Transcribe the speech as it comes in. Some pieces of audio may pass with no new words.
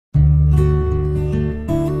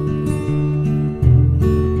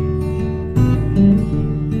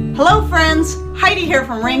Hello friends, Heidi here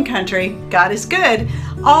from Rain Country. God is good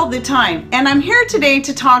all the time. And I'm here today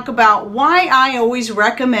to talk about why I always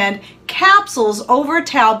recommend capsules over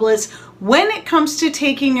tablets when it comes to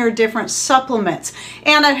taking your different supplements.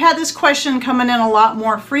 And I've had this question coming in a lot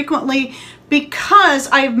more frequently because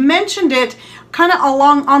I've mentioned it kind of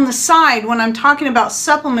along on the side when I'm talking about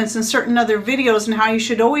supplements in certain other videos and how you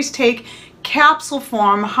should always take capsule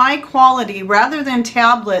form, high quality, rather than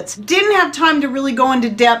tablets. Didn't have time to really go into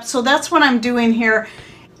depth, so that's what I'm doing here.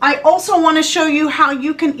 I also want to show you how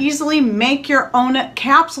you can easily make your own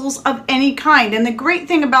capsules of any kind. And the great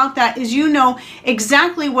thing about that is you know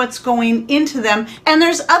exactly what's going into them. And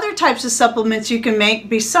there's other types of supplements you can make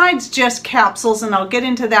besides just capsules, and I'll get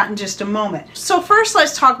into that in just a moment. So first,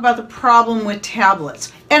 let's talk about the problem with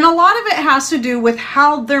tablets. And a lot of it has to do with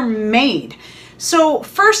how they're made. So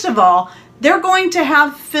first of all, they're going to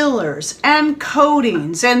have fillers and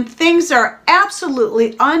coatings and things that are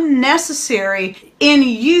absolutely unnecessary in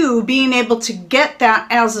you being able to get that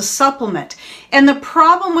as a supplement. And the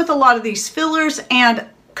problem with a lot of these fillers and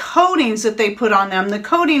coatings that they put on them, the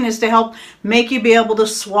coating is to help make you be able to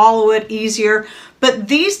swallow it easier, but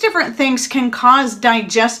these different things can cause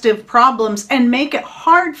digestive problems and make it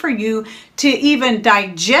hard for you to even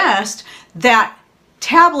digest that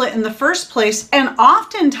tablet in the first place, and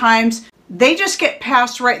oftentimes they just get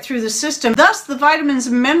passed right through the system. Thus, the vitamins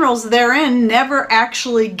and minerals therein never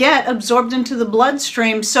actually get absorbed into the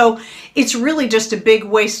bloodstream. So it's really just a big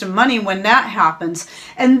waste of money when that happens.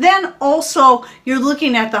 And then also, you're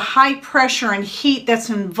looking at the high pressure and heat that's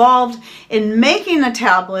involved in making the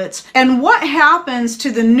tablets. And what happens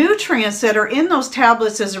to the nutrients that are in those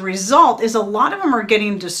tablets as a result is a lot of them are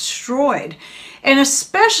getting destroyed. And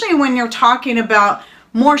especially when you're talking about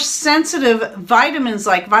more sensitive vitamins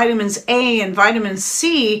like vitamins A and vitamin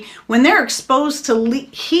C, when they're exposed to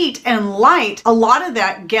heat and light, a lot of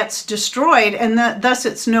that gets destroyed, and thus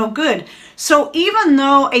it's no good. So even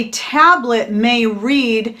though a tablet may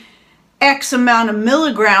read X amount of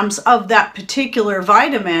milligrams of that particular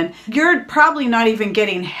vitamin, you're probably not even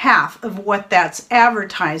getting half of what that's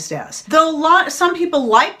advertised as. Though some people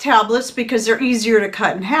like tablets because they're easier to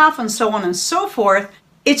cut in half and so on and so forth,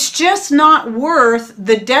 it's just not worth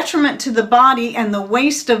the detriment to the body and the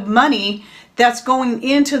waste of money that's going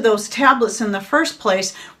into those tablets in the first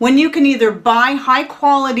place, when you can either buy high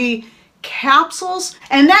quality capsules,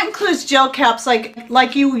 and that includes gel caps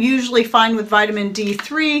like you usually find with vitamin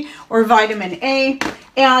D3 or vitamin A.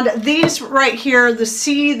 And these right here, the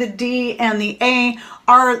C, the D, and the A,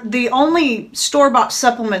 are the only store-bought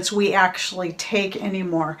supplements we actually take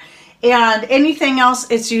anymore. And anything else,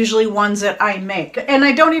 it's usually ones that I make. And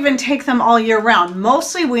I don't even take them all year round.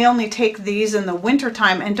 Mostly we only take these in the winter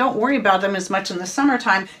time and don't worry about them as much in the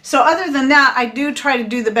summertime. So other than that, I do try to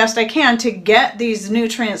do the best I can to get these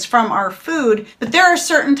nutrients from our food. But there are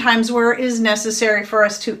certain times where it is necessary for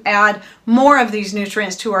us to add more of these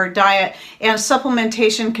nutrients to our diet, and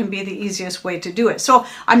supplementation can be the easiest way to do it. So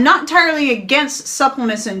I'm not entirely against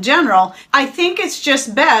supplements in general. I think it's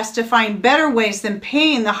just best to find better ways than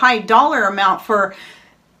paying the high dollar amount for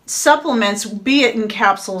supplements, be it in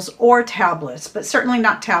capsules or tablets, but certainly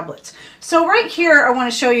not tablets. So right here, I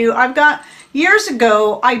want to show you, years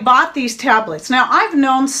ago, I bought these tablets. Now, I've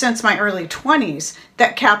known since my early 20s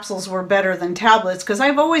that capsules were better than tablets because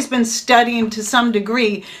I've always been studying to some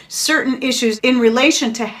degree certain issues in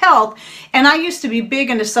relation to health, and I used to be big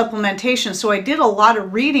into supplementation, so I did a lot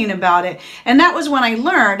of reading about it, and that was when I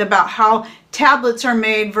learned about how tablets are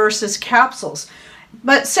made versus capsules.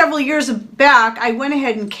 But several years back, I went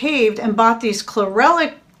ahead and caved and bought these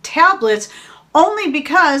chlorella tablets only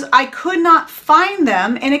because I could not find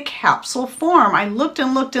them in a capsule form. I looked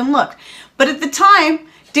and looked and looked, but at the time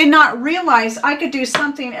did not realize I could do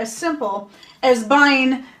something as simple as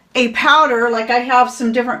buying a powder. Like I have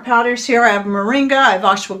some different powders here. I have moringa, I have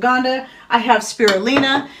ashwagandha, I have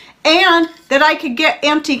spirulina, and that I could get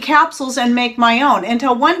empty capsules and make my own,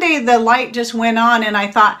 until one day the light just went on and I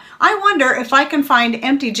thought, I wonder if I can find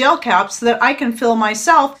empty gel caps that I can fill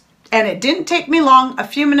myself. And it didn't take me long. A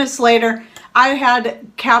few minutes later, I had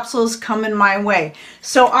capsules coming my way.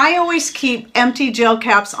 So I always keep empty gel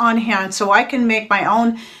caps on hand so I can make my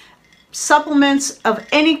own supplements of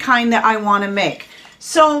any kind that I want to make.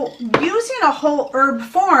 So using a whole herb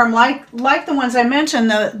form like the ones I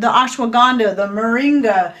mentioned, the ashwagandha, the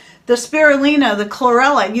moringa, the spirulina, the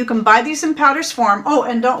chlorella, you can buy these in powders form. Oh,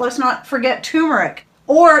 and let's not forget turmeric.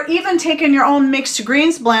 Or even taking your own mixed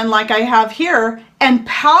greens blend like I have here and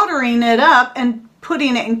powdering it up and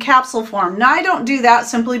putting it in capsule form. Now, I don't do that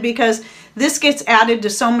simply because this gets added to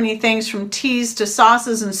so many things, from teas to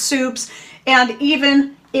sauces and soups, and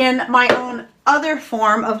even in my own other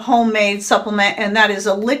form of homemade supplement, and that is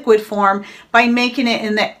a liquid form, by making it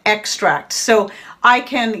in the extract. So I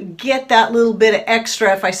can get that little bit of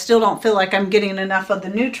extra if I still don't feel like I'm getting enough of the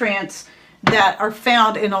nutrients that are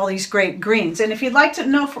found in all these great greens. And if you'd like to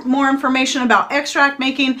know more information about extract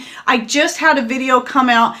making, I just had a video come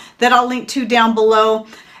out that I'll link to down below,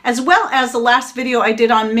 as well as the last video I did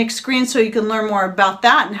on mixed greens, so you can learn more about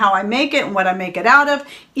that and how I make it and what I make it out of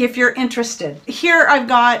if you're interested. Here I've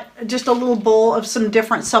got just a little bowl of some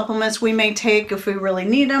different supplements we may take if we really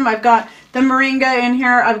need them. I've got the moringa in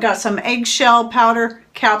here. I've got some eggshell powder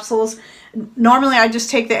capsules. Normally I just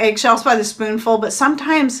take the eggshells by the spoonful, but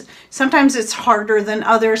sometimes it's harder than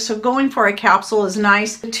others, so going for a capsule is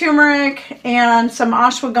nice. Turmeric and some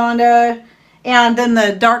ashwagandha, and then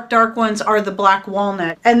the dark ones are the black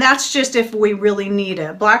walnut, and that's just if we really need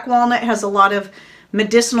it. Black walnut has a lot of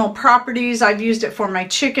medicinal properties. I've used it for my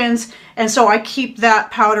chickens, and so I keep that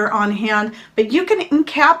powder on hand. But you can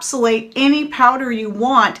encapsulate any powder you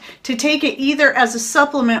want to take it either as a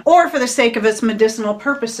supplement or for the sake of its medicinal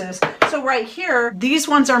purposes. So right here, these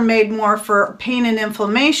ones are made more for pain and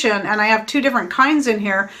inflammation, and I have two different kinds in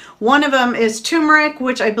here. One of them is turmeric,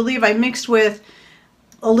 which I believe I mixed with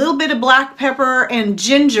a little bit of black pepper and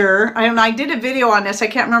ginger. I did a video on this. I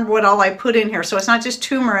can't remember what all I put in here, so it's not just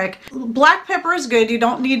turmeric. Black pepper is good. You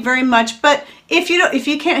don't need very much, but if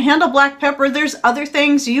you can't handle black pepper, there's other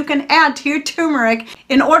things you can add to your turmeric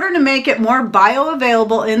in order to make it more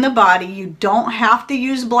bioavailable in the body. You don't have to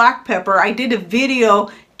use black pepper. I did a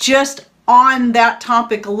video just on that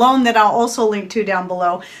topic alone that I'll also link to down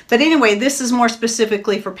below. But anyway, this is more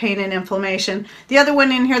specifically for pain and inflammation. The other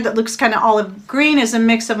one in here that looks kind of olive green is a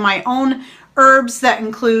mix of my own herbs that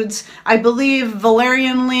includes, I believe,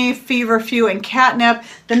 valerian leaf, feverfew, and catnip.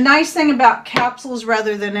 The nice thing about capsules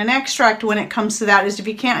rather than an extract when it comes to that is if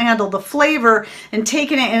you can't handle the flavor and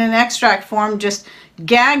taking it in an extract form just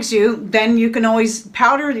gags you, then you can always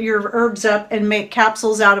powder your herbs up and make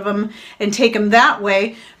capsules out of them and take them that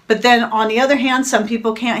way. But then on the other hand, some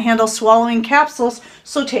people can't handle swallowing capsules,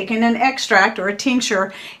 so taking an extract or a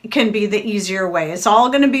tincture can be the easier way. It's all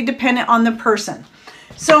going to be dependent on the person.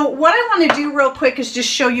 So what I want to do real quick is just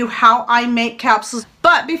show you how I make capsules.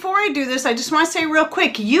 But before I do this, I just want to say real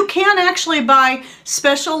quick, you can actually buy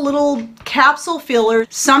special little capsule fillers.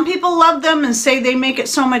 Some people love them and say they make it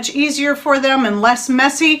so much easier for them and less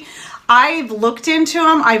messy. I've looked into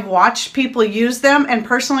them, I've watched people use them, and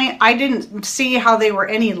personally I didn't see how they were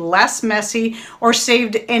any less messy or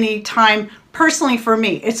saved any time personally for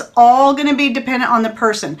me. It's all going to be dependent on the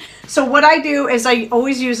person. So what I do is I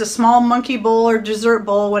always use a small monkey bowl or dessert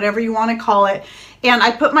bowl, whatever you want to call it, and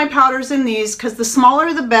I put my powders in these because the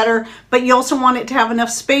smaller the better, but you also want it to have enough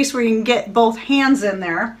space where you can get both hands in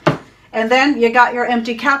there. And then you got your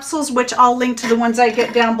empty capsules, which I'll link to the ones I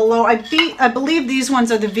get down below. I believe these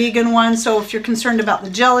ones are the vegan ones, so if you're concerned about the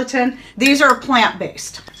gelatin, these are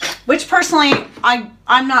plant-based, which personally,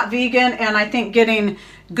 I'm not vegan, and I think getting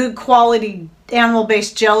good quality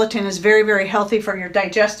animal-based gelatin is very, very healthy for your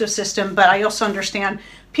digestive system, but I also understand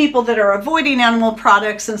people that are avoiding animal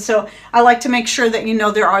products, and so I like to make sure that you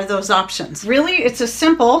know there are those options. Really, it's as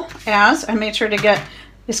simple as, I made sure to get,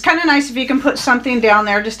 it's kind of nice if you can put something down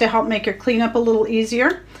there just to help make your cleanup a little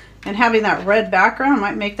easier. And having that red background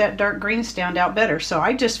might make that dark green stand out better. So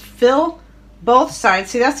I just fill both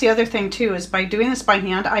sides. See, that's the other thing too, is by doing this by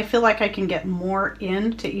hand, I feel like I can get more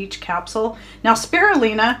into each capsule. Now,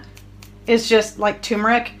 spirulina is just like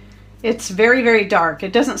turmeric. It's very, very dark.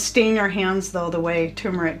 It doesn't stain your hands though the way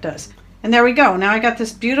turmeric does. And there we go. Now I got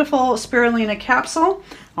this beautiful spirulina capsule.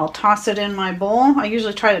 I'll toss it in my bowl. I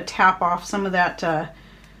usually try to tap off some of that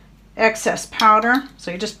excess powder.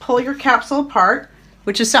 So you just pull your capsule apart,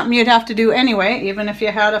 which is something you'd have to do anyway, even if you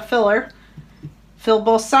had a filler. Fill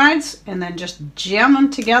both sides and then just jam them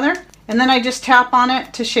together. And then I just tap on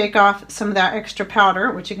it to shake off some of that extra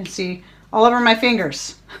powder, which you can see all over my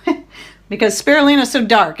fingers. Because spirulina is so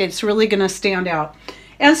dark, it's really going to stand out.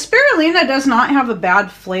 And spirulina does not have a bad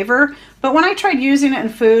flavor, but when I tried using it in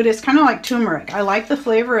food, it's kind of like turmeric. I like the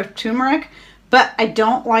flavor of turmeric, but I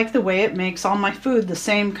don't like the way it makes all my food the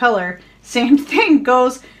same color. Same thing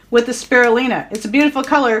goes with the spirulina. It's a beautiful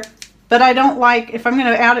color, but I don't like, if I'm going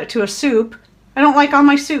to add it to a soup, I don't like all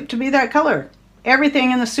my soup to be that color.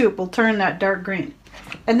 Everything in the soup will turn that dark green.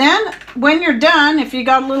 And then when you're done, if you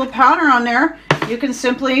got a little powder on there, you can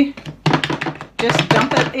simply just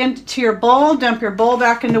dump it into your bowl, dump your bowl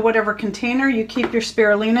back into whatever container you keep your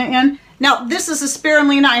spirulina in. Now, this is a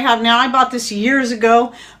spirulina I have now. I bought this years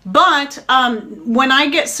ago, but when I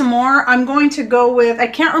get some more, I'm going to go with, I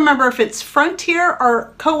can't remember if it's Frontier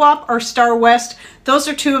or Co-op or Star West. Those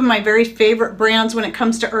are two of my very favorite brands when it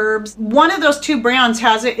comes to herbs. One of those two brands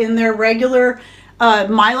has it in their regular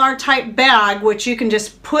Mylar type bag, which you can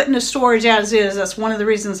just put in the storage as is. That's one of the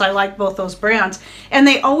reasons I like both those brands. And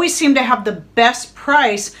they always seem to have the best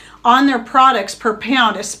price on their products per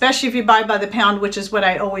pound, especially if you buy by the pound, which is what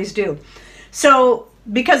I always do. So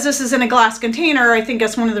because this is in a glass container, I think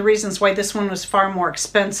that's one of the reasons why this one was far more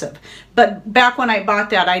expensive. But back when I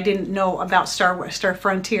bought that, I didn't know about Star West or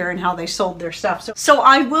Frontier and how they sold their stuff. So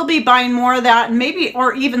I will be buying more of that, and maybe,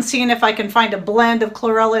 or even seeing if I can find a blend of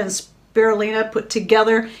chlorella and spirulina put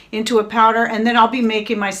together into a powder, and then I'll be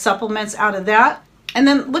making my supplements out of that. And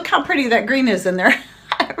then look how pretty that green is in there.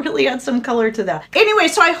 I really add some color to that. Anyway,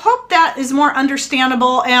 so I hope that is more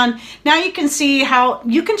understandable, and now you can see how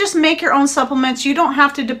you can just make your own supplements. You don't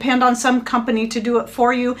have to depend on some company to do it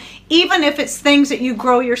for you, even if it's things that you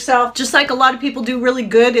grow yourself. Just like a lot of people do really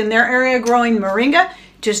good in their area growing moringa,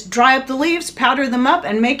 just dry up the leaves, powder them up,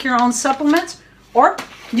 and make your own supplements. Or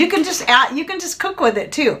you can just add, you can just cook with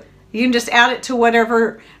it too. You can just add it to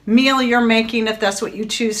whatever meal you're making if that's what you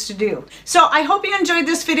choose to do. So I hope you enjoyed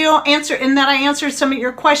this video and that I answered some of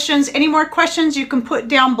your questions. Any more questions you can put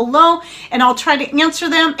down below and I'll try to answer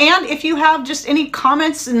them. And if you have just any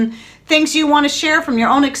comments and things you want to share from your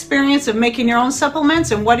own experience of making your own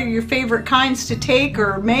supplements and what are your favorite kinds to take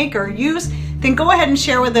or make or use, then go ahead and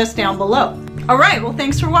share with us down below. All right, well,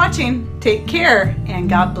 thanks for watching. Take care and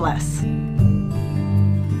God bless.